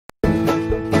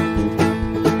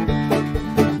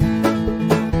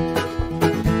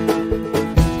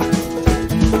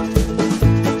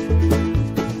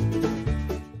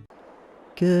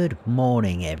Good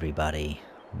morning everybody,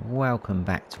 welcome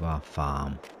back to our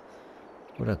farm.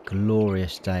 What a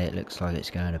glorious day it looks like it's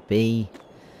going to be.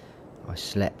 I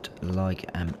slept like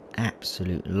an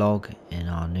absolute log in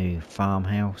our new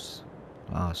farmhouse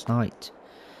last night.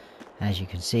 As you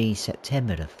can see,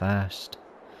 September the 1st,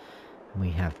 we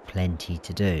have plenty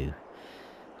to do.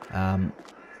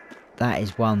 That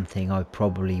is one thing I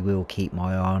probably will keep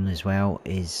my eye on as well,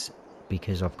 is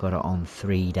because I've got it on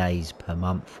 3 days per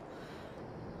month.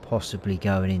 Possibly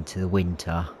going into the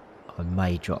winter, I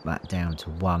may drop that down to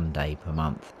 1 day per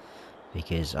month,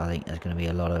 because I think there's going to be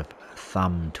a lot of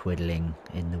thumb twiddling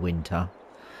in the winter.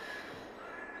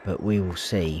 But we will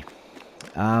see.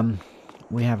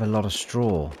 We have a lot of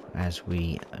straw, as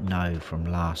we know from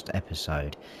last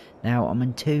episode. Now, I'm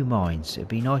in two minds. It'd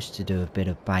be nice to do a bit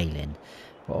of baling,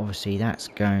 but obviously that's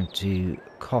going to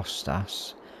cost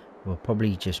us. We'll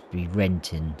probably just be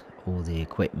renting all the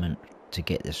equipment to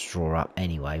get the straw up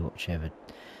anyway, whichever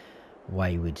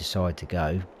way we decide to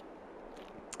go.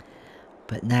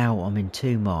 But now I'm in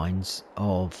two minds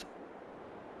of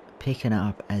picking it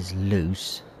up as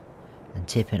loose and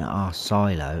tipping it our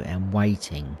silo and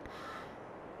waiting,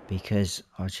 because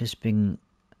I've just been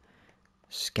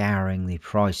scouring the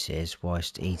prices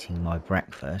whilst eating my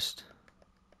breakfast.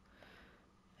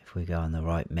 If we go on the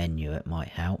right menu it might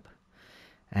help.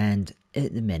 And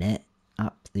at the minute,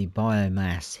 up the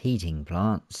biomass heating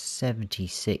plant,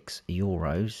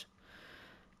 €76.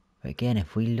 But again,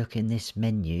 if we look in this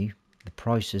menu, the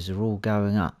prices are all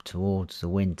going up towards the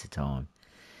winter time.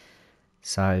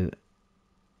 So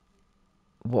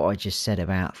what I just said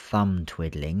about thumb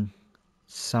twiddling,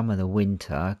 some of the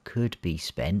winter could be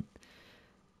spent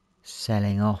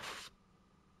selling off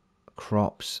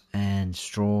crops and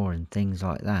straw and things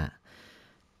like that.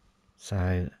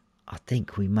 So I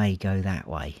think we may go that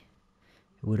way.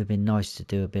 It would have been nice to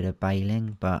do a bit of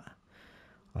baling, but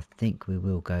I think we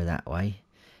will go that way.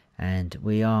 And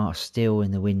we are still in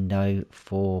the window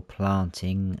for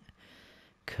planting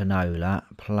canola,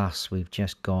 plus we've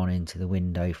just gone into the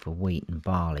window for wheat and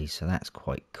barley, so that's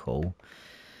quite cool.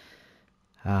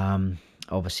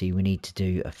 Obviously we need to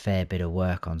do a fair bit of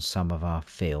work on some of our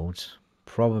fields.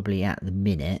 Probably at the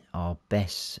minute our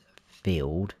best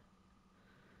field,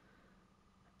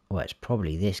 well, it's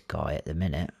probably this guy at the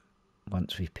minute.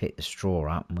 Once we've picked the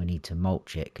straw up, and we need to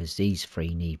mulch it, because these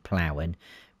three need ploughing.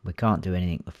 We can't do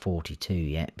anything with 42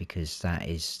 yet because that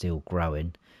is still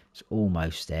growing. It's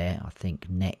almost there. I think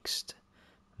next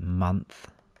month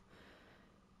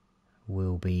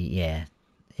will be, yeah,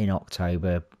 in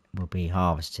October we'll be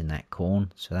harvesting that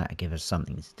corn, so that'll give us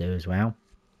something to do as well.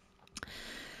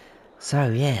 So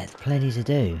yeah, plenty to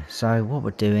do. So what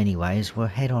we'll do anyway is we'll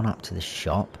head on up to the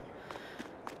shop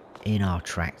in our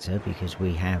tractor, because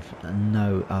we have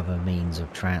no other means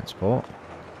of transport,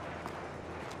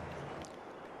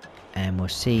 and we'll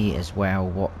see as well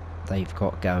what they've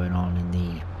got going on in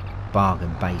the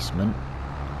bargain basement.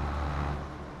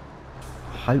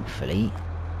 Hopefully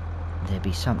there'll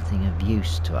be something of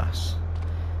use to us.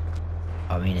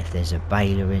 I mean, if there's a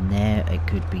baler in there, it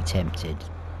could be tempted.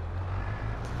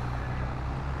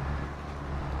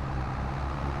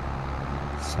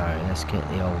 So let's get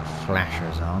the old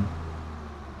flashers on,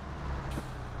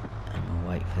 and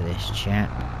we'll wait for this chap,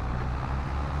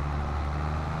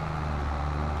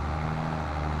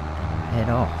 and we'll head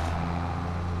off.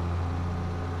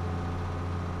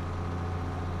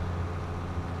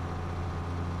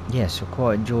 Yes, I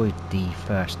quite enjoyed the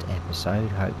first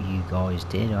episode. Hope you guys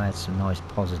did. I had some nice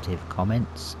positive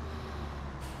comments.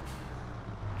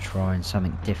 Trying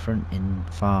something different in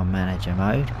farm manager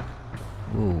mode.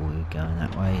 Ooh, we're going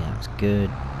that way, that's good.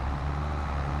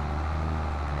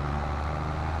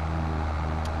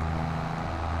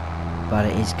 But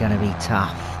it is going to be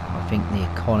tough. I think the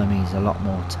economy is a lot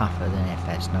more tougher than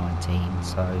FS19,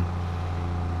 so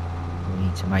we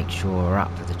need to make sure we're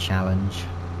up for the challenge.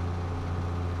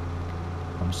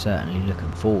 I'm certainly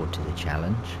looking forward to the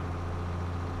challenge.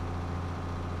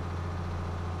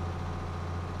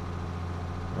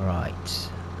 Right.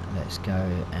 Let's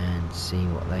go and see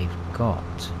what they've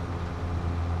got.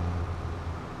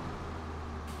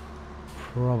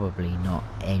 Probably not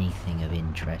anything of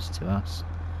interest to us,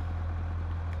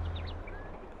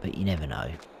 but you never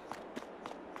know.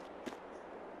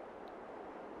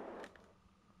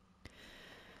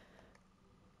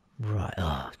 Right,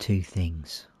 two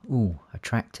things. Ooh, a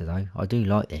tractor though. I do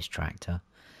like this tractor,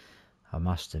 I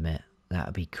must admit. That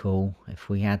would be cool. If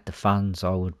we had the funds,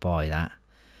 I would buy that,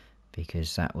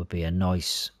 because that would be a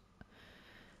nice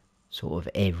sort of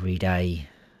everyday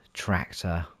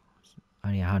tractor.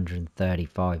 Only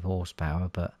 135 horsepower,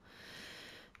 but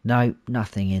no,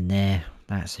 nothing in there.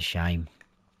 That's a shame.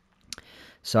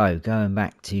 So going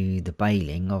back to the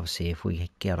baling, obviously if we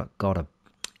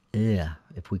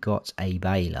if we got a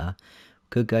baler,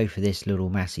 could go for this little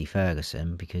Massey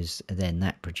Ferguson, because then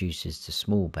that produces the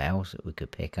small bales that we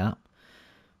could pick up.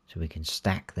 So we can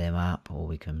stack them up, or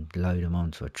we can load them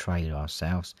onto a trailer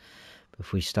ourselves. But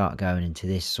if we start going into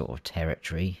this sort of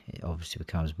territory, it obviously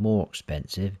becomes more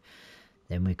expensive.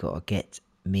 Then we've got to get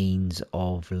means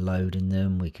of loading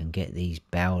them. We can get these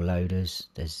bale loaders.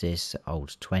 There's this that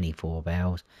holds 24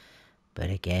 bales. But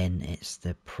again, it's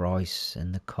the price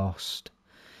and the cost.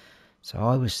 So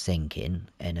I was thinking,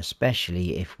 and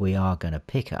especially if we are going to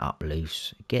pick it up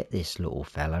loose, get this little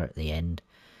fella at the end.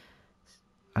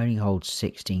 Only holds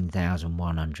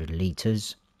 16,100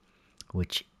 litres,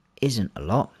 which isn't a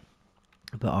lot,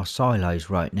 but our silo's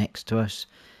right next to us.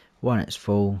 When it's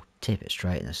full, tip it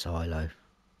straight in the silo.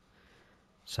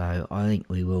 So I think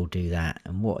we will do that.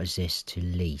 And what is this to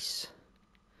lease?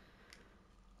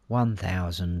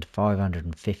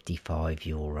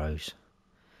 €1,555.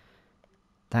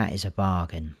 That is a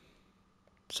bargain.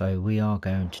 So we are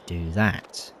going to do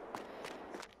that.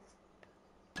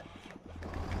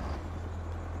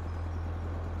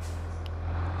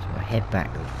 Head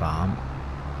back to the farm,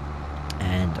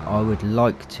 and I would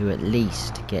like to at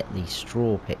least get the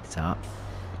straw picked up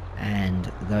and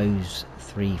those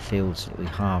 3 fields that we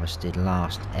harvested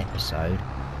last episode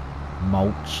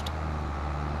mulched.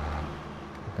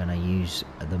 We're going to use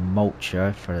the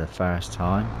mulcher for the first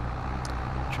time,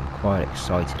 which I'm quite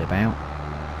excited about.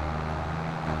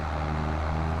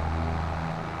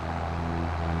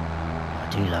 I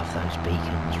do love those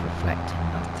beacons reflecting.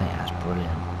 I think that's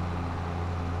brilliant.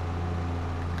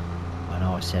 I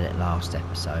know I said it last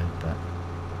episode, but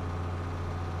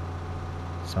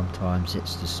sometimes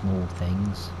it's the small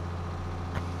things.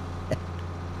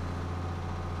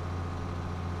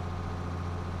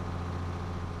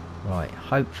 Right,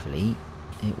 hopefully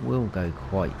it will go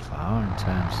quite far in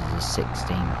terms of the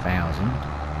 16,000.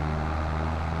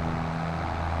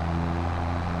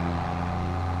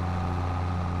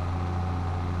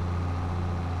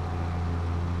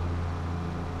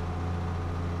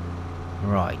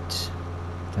 Right,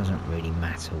 doesn't really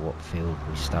matter what field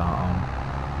we start on.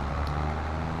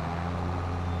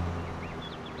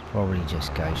 Probably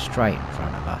just go straight in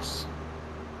front of us.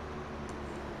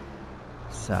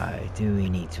 So, do we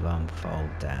need to unfold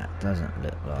that? Doesn't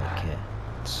look like it.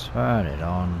 Turn it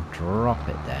on, drop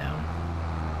it down.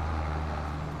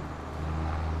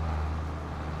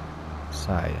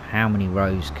 So, how many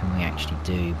rows can we actually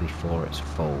do before it's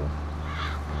full?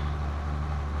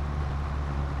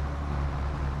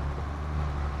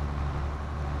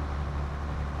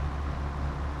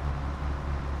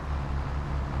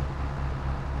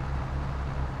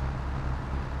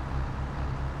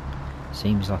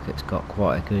 Seems like it's got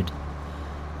quite a good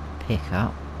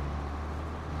pickup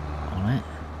on it.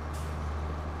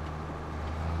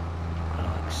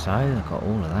 Like so, I've got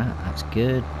all of that, that's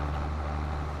good.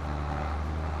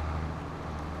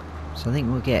 So I think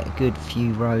we'll get a good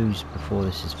few rows before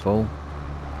this is full.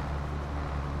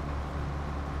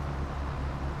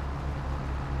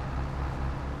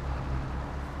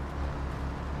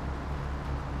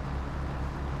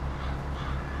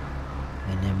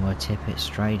 And then we'll tip it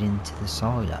straight into the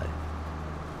silo.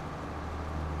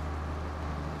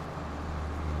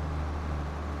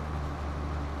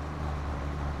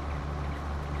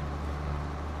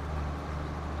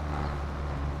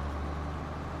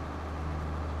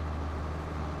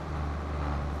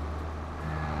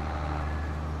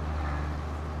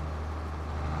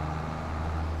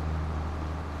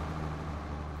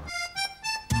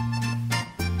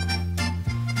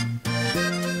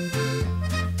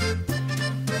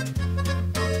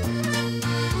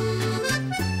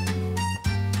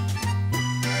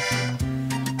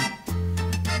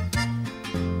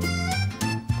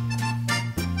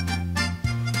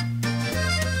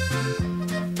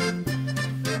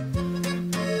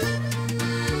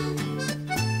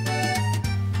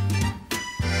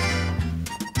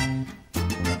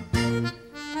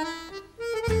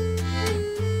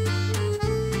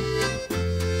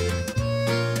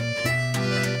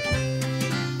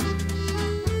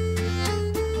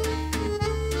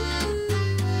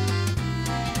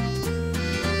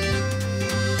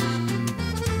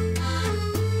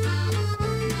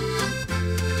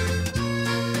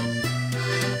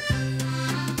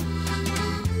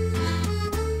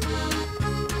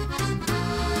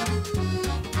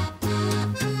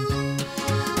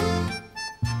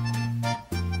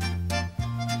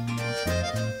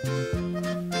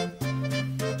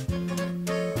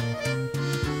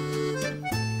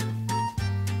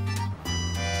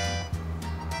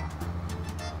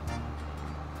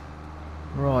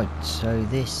 Right, so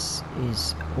this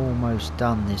is almost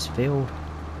done, this field.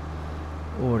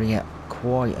 Already at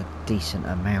quite a decent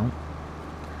amount.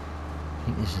 I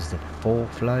think this is the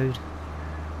 4th load.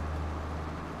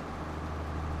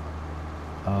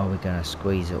 Oh, we're going to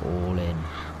squeeze it all in.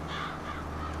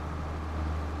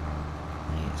 I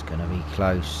think it's going to be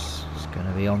close. It's going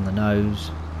to be on the nose.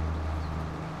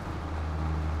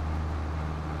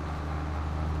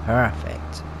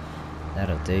 Perfect.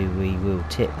 That'll do. We will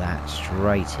tip that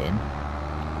straight in.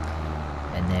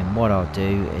 And then what I'll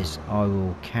do is I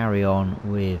will carry on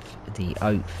with the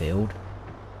oat field.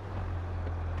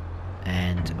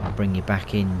 And I'll bring you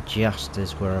back in just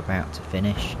as we're about to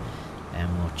finish.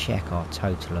 And we'll check our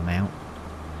total amount.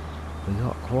 We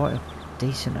got quite a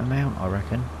decent amount, I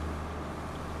reckon.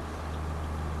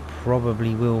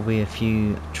 Probably will be a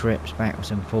few trips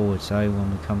backwards and forwards though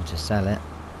when we come to sell it.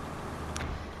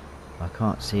 I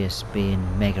can't see us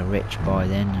being mega rich by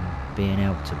then and being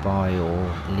able to buy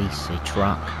or lease a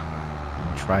truck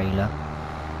and trailer,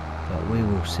 but we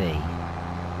will see.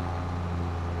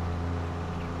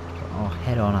 But I'll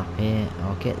head on up here,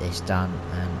 I'll get this done,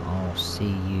 and I'll see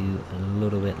you a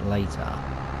little bit later.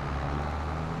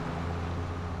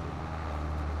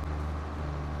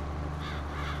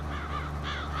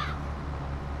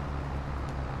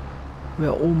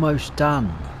 We're almost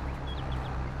done.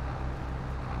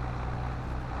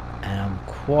 And I'm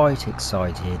quite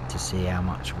excited to see how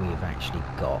much we've actually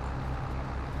got.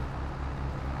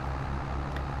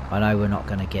 I know we're not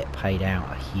going to get paid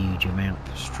out a huge amount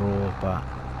for straw, but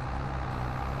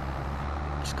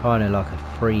it's kind of like a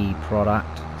free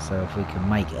product, so if we can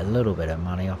make a little bit of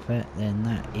money off it, then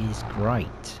that is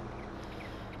great.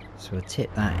 So we'll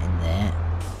tip that in there.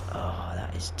 Oh,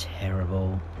 that is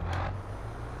terrible.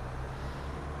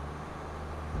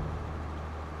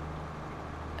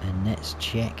 And let's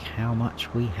check how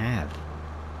much we have.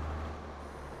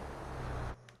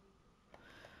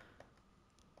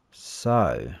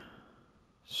 So,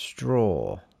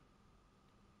 straw.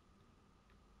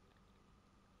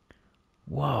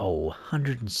 Whoa,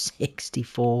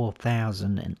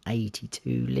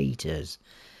 164,082 litres.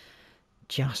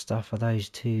 Just off of those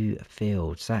 2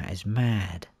 fields. That is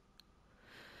mad.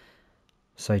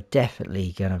 So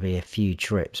definitely going to be a few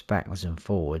trips backwards and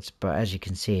forwards, but as you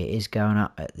can see it is going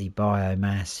up at the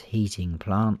biomass heating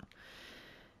plant,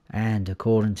 and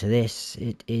according to this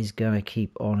it is going to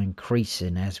keep on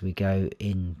increasing as we go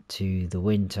into the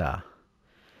winter.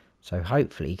 So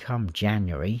hopefully come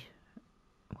January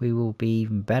we will be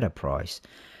even better priced.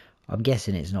 I'm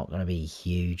guessing it's not going to be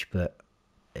huge, but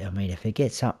I mean if it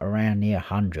gets up around near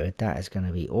 100 that is going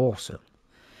to be awesome,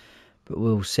 but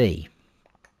we'll see.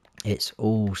 It's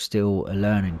all still a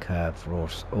learning curve for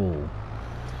us all.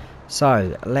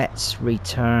 So let's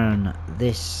return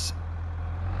this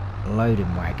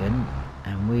loading wagon,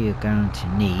 and we are going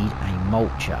to need a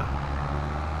mulcher.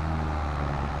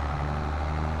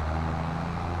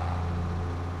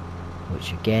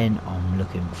 Which again I'm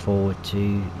looking forward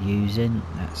to using.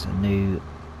 That's a new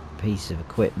piece of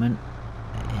equipment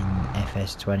in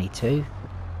FS22.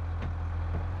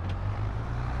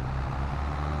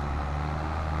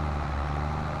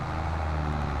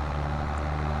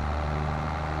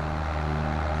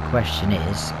 Question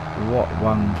is, what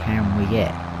one can we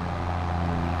get?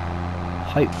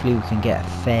 Hopefully we can get a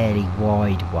fairly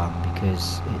wide one,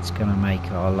 because it's going to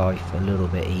make our life a little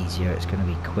bit easier. It's going to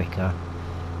be quicker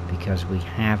because we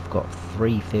have got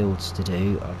 3 fields to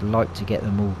do. I'd like to get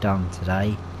them all done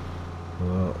today.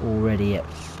 We're already at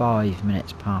 5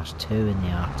 minutes past 2 in the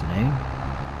afternoon.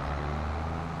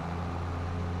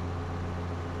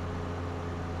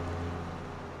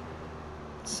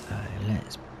 So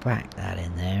let's back that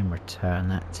in there and return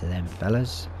that to them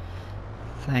fellas.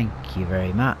 Thank you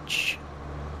very much.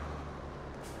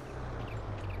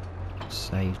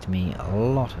 Saved me a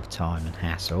lot of time and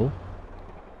hassle.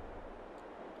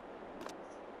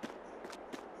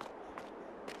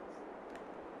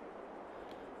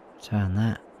 Turn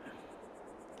that.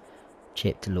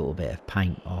 Chipped a little bit of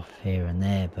paint off here and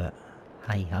there, but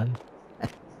hey ho.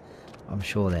 I'm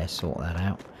sure they'll sort that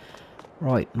out.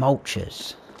 Right,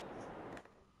 mulchers.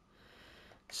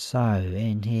 So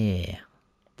in here,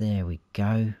 there we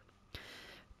go.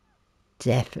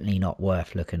 Definitely not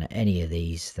worth looking at any of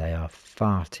these. They are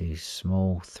far too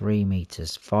small. 3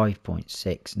 meters,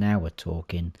 5.6. Now we're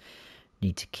talking.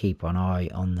 Need to keep an eye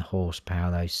on the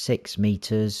horsepower though. 6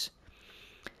 meters.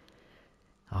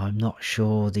 I'm not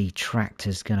sure the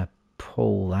tractor's going to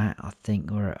pull that. I think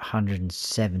we're at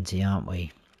 170, aren't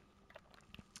we?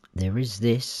 There is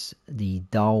this, the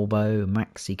Dalbo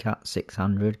Maxi Cut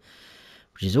 600,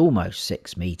 which is almost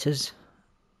 6 meters,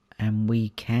 and we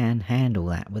can handle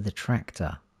that with a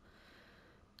tractor.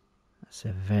 It's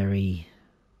a very,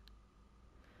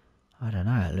 I don't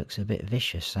know, it looks a bit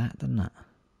vicious, that, doesn't it?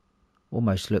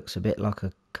 Almost looks a bit like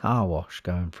a car wash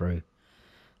going through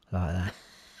like that.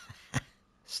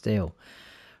 Still.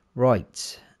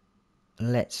 Right,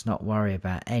 let's not worry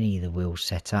about any of the wheel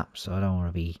setups. I don't want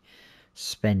to be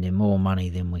spending more money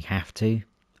than we have to.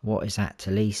 What is that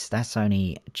to lease? That's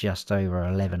only just over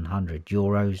 1,100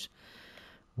 euros.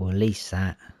 We'll lease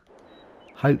that.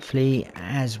 Hopefully,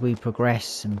 as we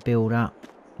progress and build up,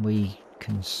 we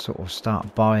can sort of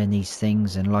start buying these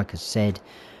things. And like I said,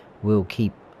 we'll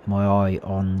keep my eye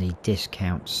on the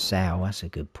discount sale. That's a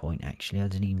good point, actually. I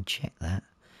didn't even check that.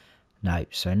 No,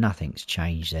 so nothing's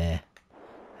changed there.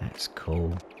 That's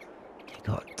cool. You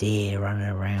got deer running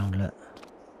around, look.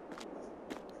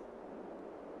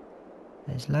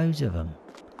 There's loads of them.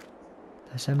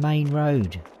 That's a main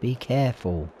road. Be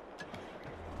careful.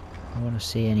 I don't want to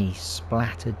see any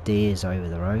splattered deers over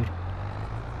the road.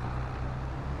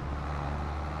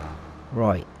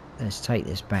 Right, let's take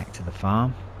this back to the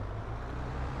farm.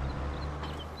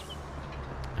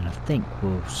 And I think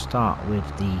we'll start with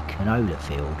the canola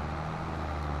field.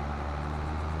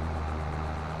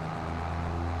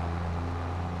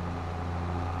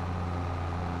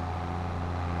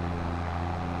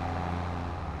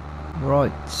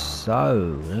 Right,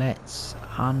 so let's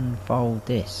unfold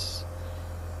this.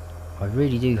 I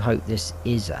really do hope this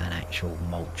is an actual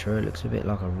mulcher. It looks a bit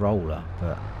like a roller,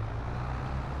 but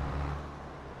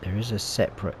there is a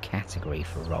separate category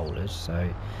for rollers, so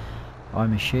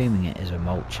I'm assuming it is a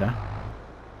mulcher.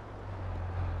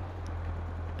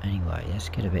 Anyway, let's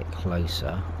get a bit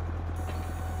closer.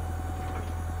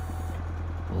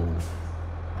 Oh,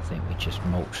 I think we just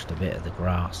mulched a bit of the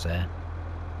grass there.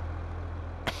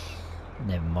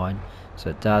 Never mind.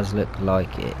 So it does look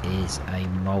like it is a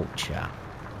mulcher.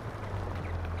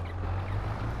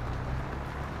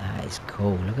 That is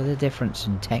cool. Look at the difference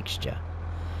in texture.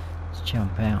 Let's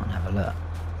jump out and have a look.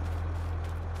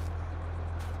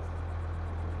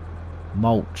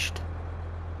 Mulched.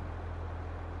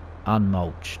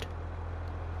 Unmulched.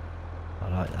 I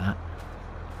like that.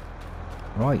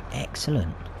 Right,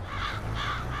 excellent.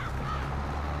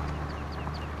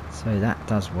 So that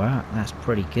does work. That's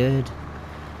pretty good.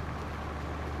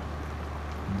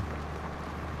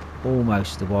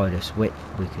 Almost the widest width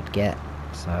we could get,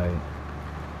 so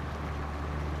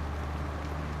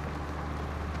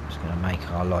it's going to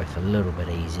make our life a little bit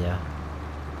easier.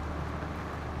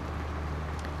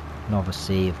 And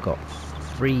obviously you've got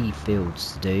 3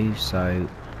 fields to do, so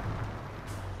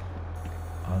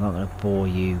I'm not going to bore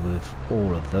you with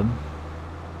all of them.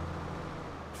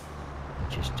 I'll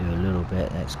just do a little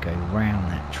bit. Let's go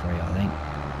round that tree, I think.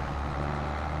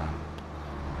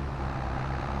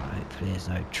 There's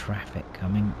no traffic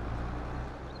coming.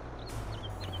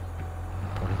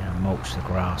 I'm probably going to mulch the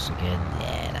grass again.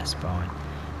 Yeah, that's fine.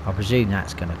 I presume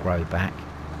that's going to grow back.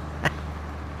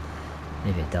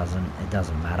 If it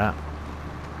doesn't matter.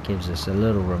 Gives us a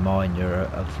little reminder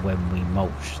of when we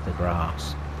mulch the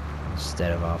grass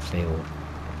instead of our field.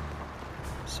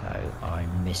 So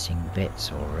I'm missing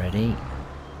bits already.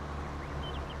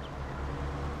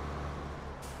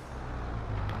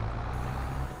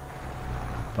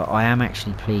 But I am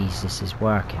actually pleased this is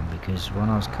working, because when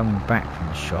I was coming back from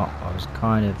the shop I was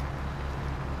kind of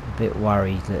a bit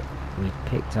worried that we'd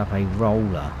picked up a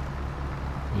roller,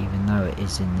 even though it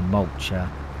is in the mulcher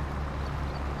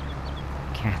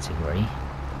category.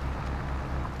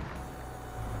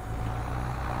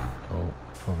 Oh,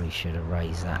 probably should have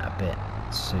raised that a bit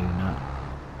sooner.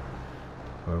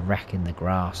 We're wrecking the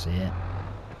grass here.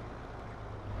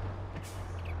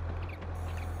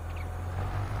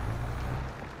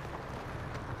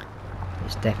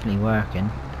 It's definitely working.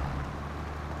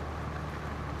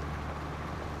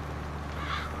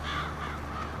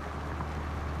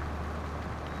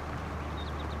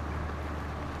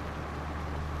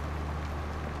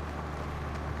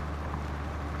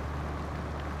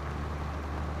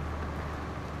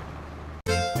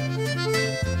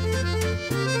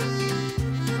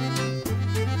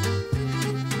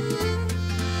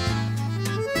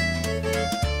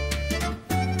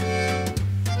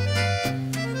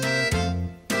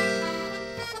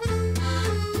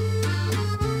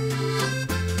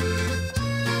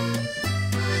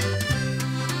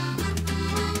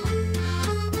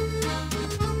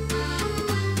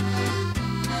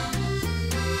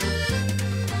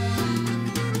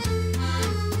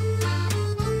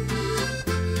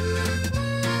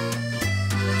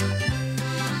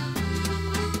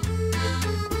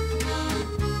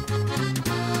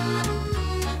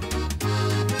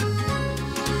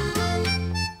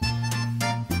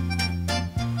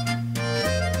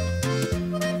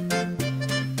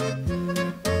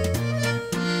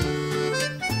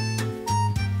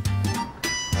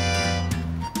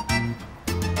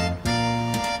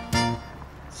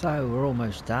 So we're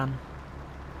almost done.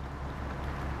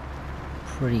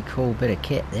 Pretty cool bit of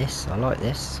kit this, I like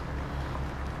this.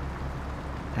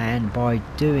 And by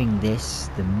doing this,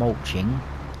 the mulching,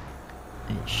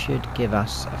 it should give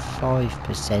us a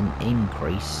 5%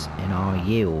 increase in our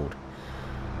yield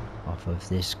off of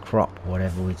this crop,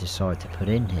 whatever we decide to put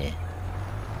in here.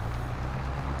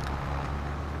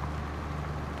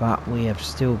 But we have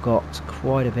still got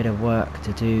quite a bit of work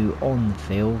to do on the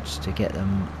fields to get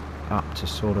them up to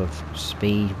sort of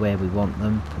speed where we want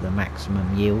them for the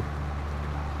maximum yield.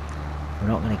 We're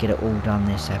not going to get it all done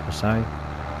this episode,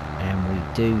 and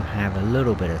we do have a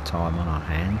little bit of time on our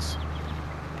hands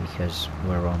because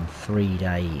we're on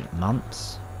 3-day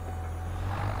months,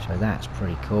 so that's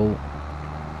pretty cool.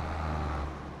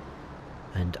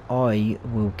 And I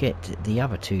will get the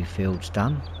other 2 fields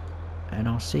done, and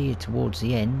I'll see you towards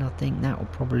the end. I think that will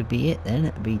probably be it then.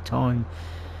 It'll be time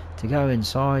to go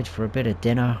inside for a bit of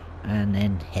dinner and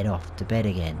then head off to bed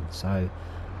again. So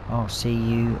I'll see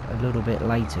you a little bit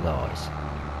later, guys.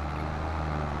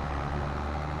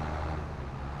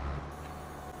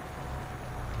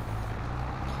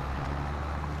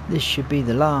 This should be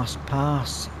the last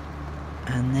pass,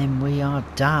 and then we are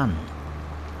done.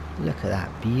 Look at that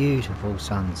beautiful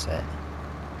sunset.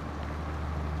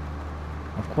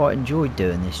 I've quite enjoyed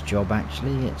doing this job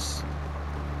actually. It's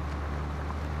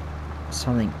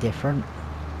something different.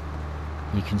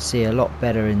 You can see a lot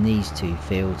better in these 2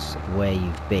 fields where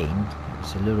you've been.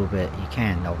 It's a little bit, you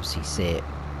can obviously see it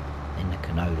in the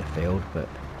canola field, but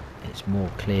it's more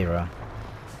clearer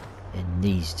in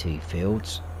these 2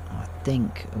 fields. I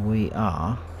think we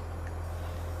are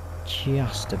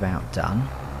just about done.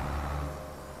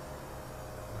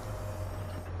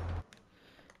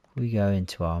 We go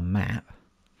into our map.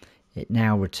 It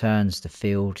now returns the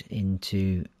field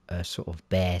into a sort of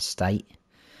bare state,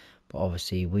 but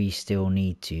obviously we still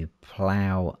need to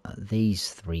plough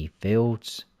these 3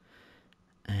 fields,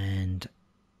 and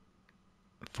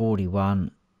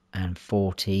 41 and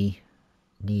 40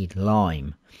 need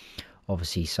lime.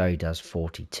 Obviously so does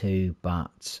 42,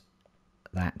 but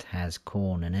that has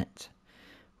corn in it.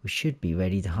 We should be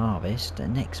ready to harvest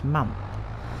next month.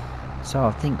 So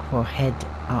I think we'll head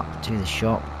up to the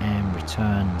shop and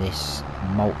return this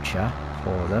mulcher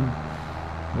for them.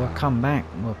 We'll come back,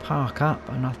 we'll park up,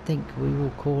 and I think we will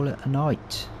call it a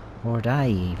night, or a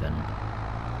day even.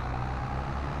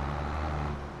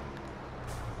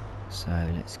 So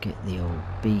let's get the old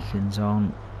beacons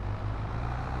on.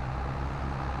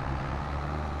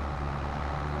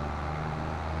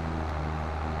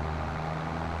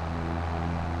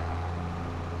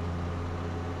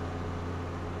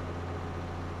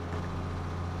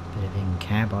 Bit of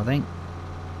in-cab, I think.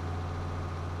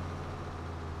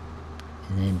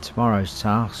 And then tomorrow's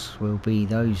tasks will be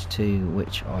those 2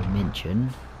 which I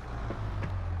mentioned.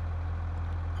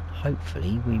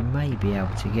 Hopefully we may be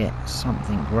able to get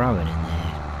something growing in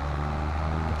there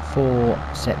before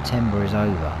September is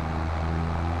over,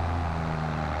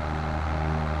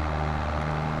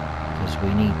 because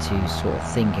we need to sort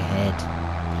of think ahead,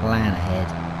 plan ahead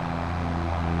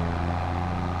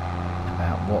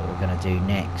about what we're going to do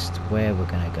next, where we're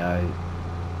going to go.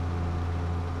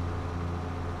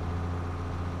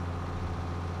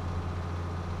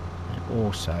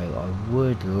 Also, I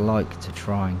would like to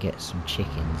try and get some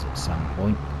chickens at some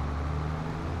point,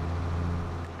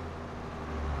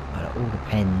 but it all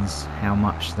depends how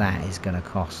much that is going to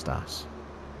cost us.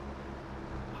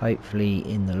 Hopefully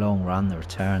in the long run the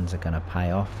returns are going to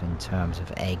pay off in terms of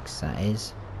eggs, that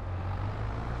is.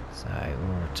 So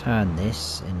we'll return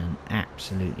this in an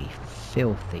absolutely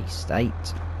filthy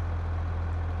state.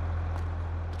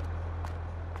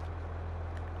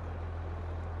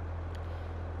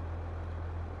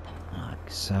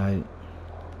 So, and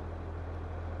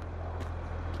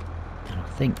I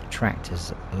think the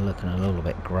tractors are looking a little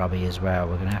bit grubby as well.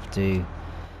 We're going to have to,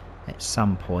 at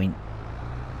some point,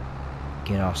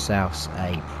 get ourselves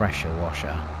a pressure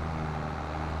washer.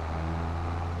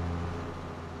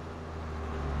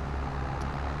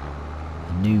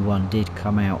 A new one did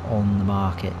come out on the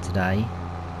market today.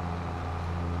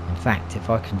 In fact, if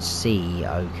I can see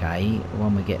okay,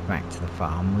 when we get back to the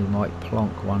farm, we might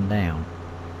plonk one down.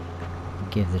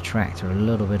 Give the tractor a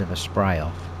little bit of a spray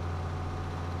off.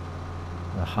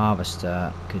 The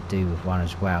harvester could do with one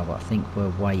as well, but I think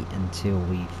we'll wait until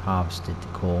we've harvested the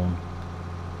corn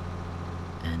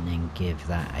and then give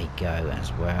that a go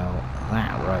as well.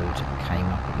 That road came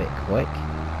up a bit quick.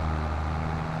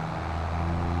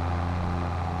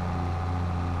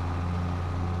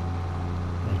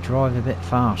 They drive a bit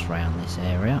fast round this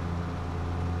area.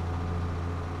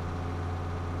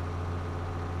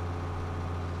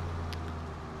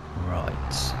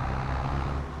 Right.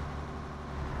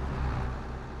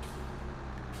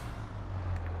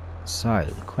 So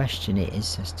the question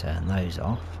is, let's turn those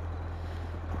off.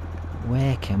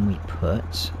 Where can we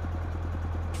put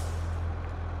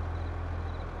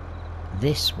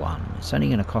this one? It's only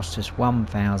going to cost us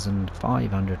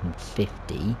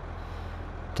 1,550.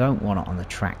 Don't want it on the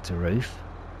tractor roof.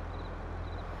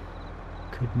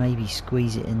 Could maybe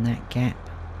squeeze it in that gap.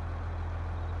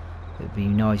 It'd be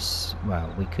nice.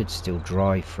 Well, we could still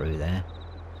drive through there,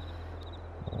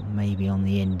 or maybe on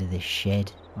the end of this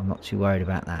shed. I'm not too worried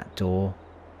about that door.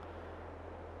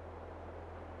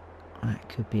 That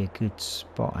could be a good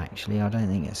spot actually. I don't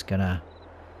think it's gonna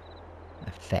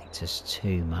affect us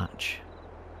too much.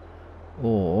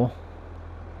 Or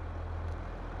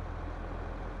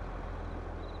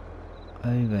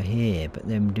over here, but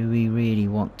then do we really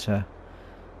want to?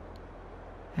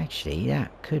 Actually,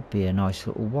 that could be a nice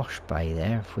little wash bay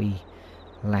there if we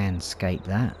landscape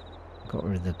that. Got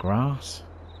rid of the grass.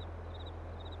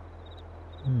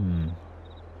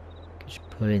 Just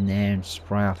pull in there and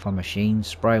spray off our machine,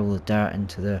 spray all the dirt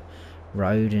into the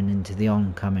road and into the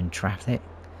oncoming traffic.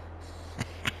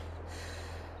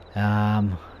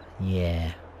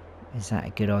 Yeah, is that a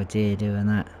good idea doing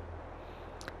that?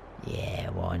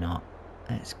 Yeah, why not?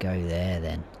 Let's go there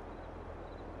then.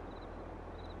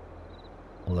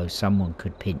 Although someone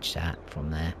could pinch that from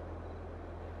there.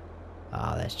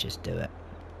 Let's just do it.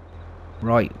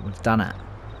 Right, we've done it.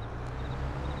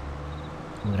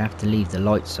 We'll have to leave the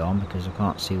lights on because I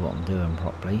can't see what I'm doing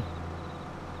properly.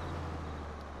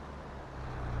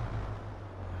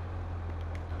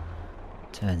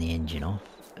 Turn the engine off.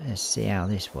 Let's see how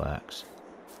this works.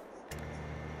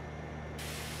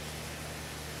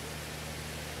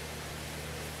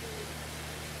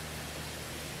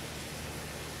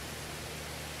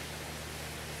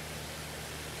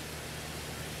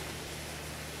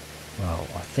 Well,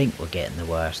 I think we're getting the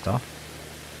worst off.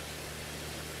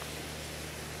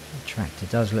 The tractor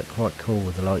does look quite cool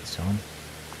with the lights on.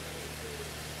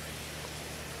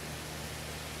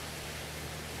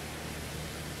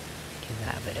 Give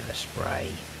that a bit of a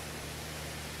spray.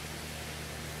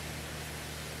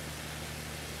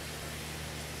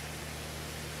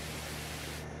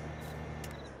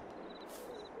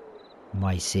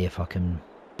 Might see if I can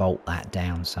bolt that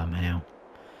down somehow.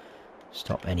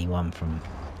 Stop anyone from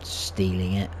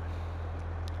stealing it.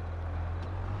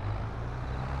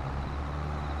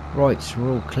 Right, so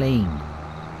we're all clean.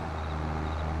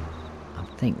 I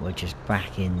think we're just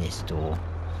back in this door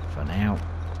for now.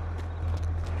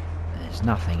 There's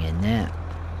nothing in there.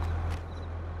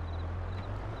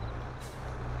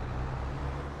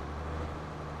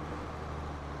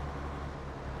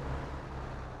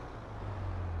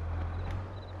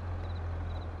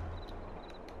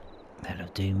 That'll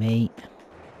do me.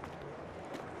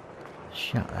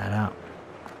 Shut that up.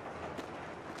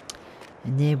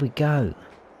 And there we go.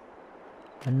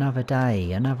 Another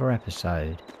day, another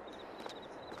episode.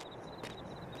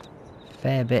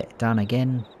 Fair bit done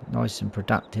again. Nice and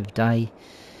productive day.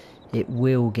 It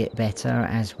will get better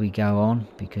as we go on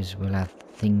because we'll have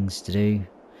things to do.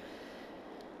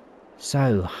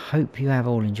 So, hope you have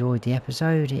all enjoyed the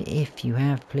episode. If you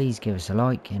have, please give us a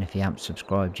like. And if you haven't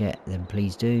subscribed yet, then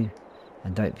please do.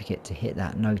 And don't forget to hit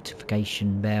that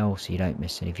notification bell so you don't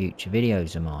miss any future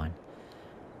videos of mine.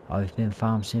 I've been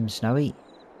Farm Sim Snowy.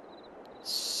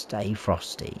 Stay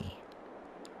frosty.